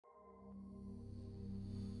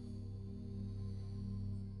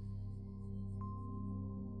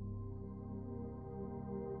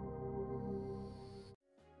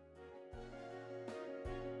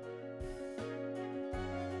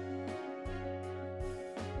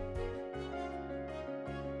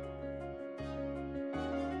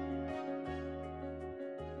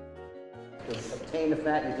To obtain the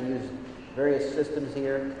fat, you can use various systems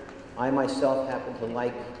here. I myself happen to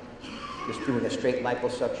like just doing a straight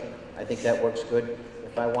liposuction. I think that works good.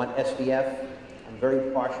 If I want SVF, I'm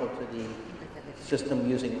very partial to the system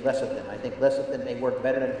using lecithin. I think lecithin may work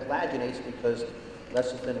better than collagenase because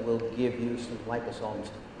lecithin will give you some liposomes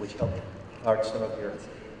which help guard some of your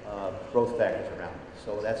growth factors around.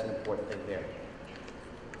 So that's an important thing there.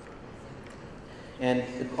 And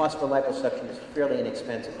the cost for liposuction is fairly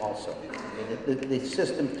inexpensive also. I mean, the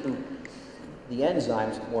system to the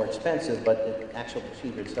enzymes is more expensive, but the actual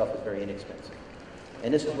procedure itself is very inexpensive.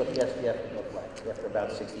 And this is what the SVF can look like after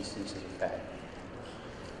about 60 cc's of fat.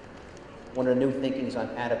 One of the new thinkings on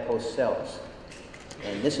adipose cells.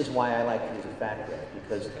 And this is why I like to use a fat graft,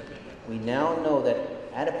 because we now know that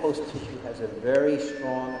adipose tissue has a very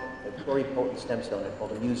strong, pluripotent stem cell in it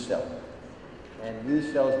called a Muse cell. And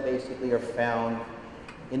Muse cells basically are found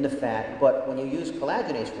in the fat, but when you use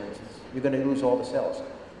collagenase, for instance, you're going to lose all the cells.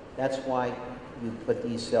 That's why you put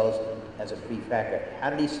these cells in as a free fat graft. How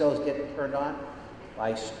do these cells get turned on?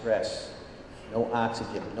 By stress. No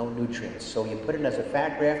oxygen, no nutrients. So you put it as a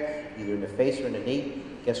fat graft, either in the face or in the knee.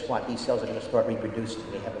 Guess what? These cells are going to start reproducing.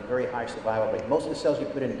 They have a very high survival rate. Most of the cells you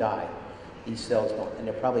put in die. These cells don't. And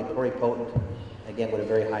they're probably pluripotent, again, with a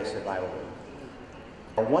very high survival rate.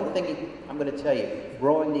 One thing I'm going to tell you,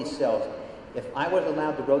 growing these cells, if I was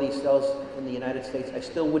allowed to grow these cells in the United States, I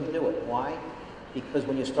still wouldn't do it. Why? Because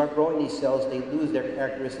when you start growing these cells, they lose their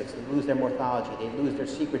characteristics, they lose their morphology, they lose their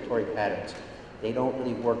secretory patterns. They don't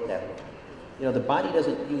really work that way. You know, the body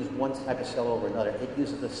doesn't use one type of cell over another. It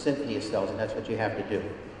uses a symphony of cells, and that's what you have to do.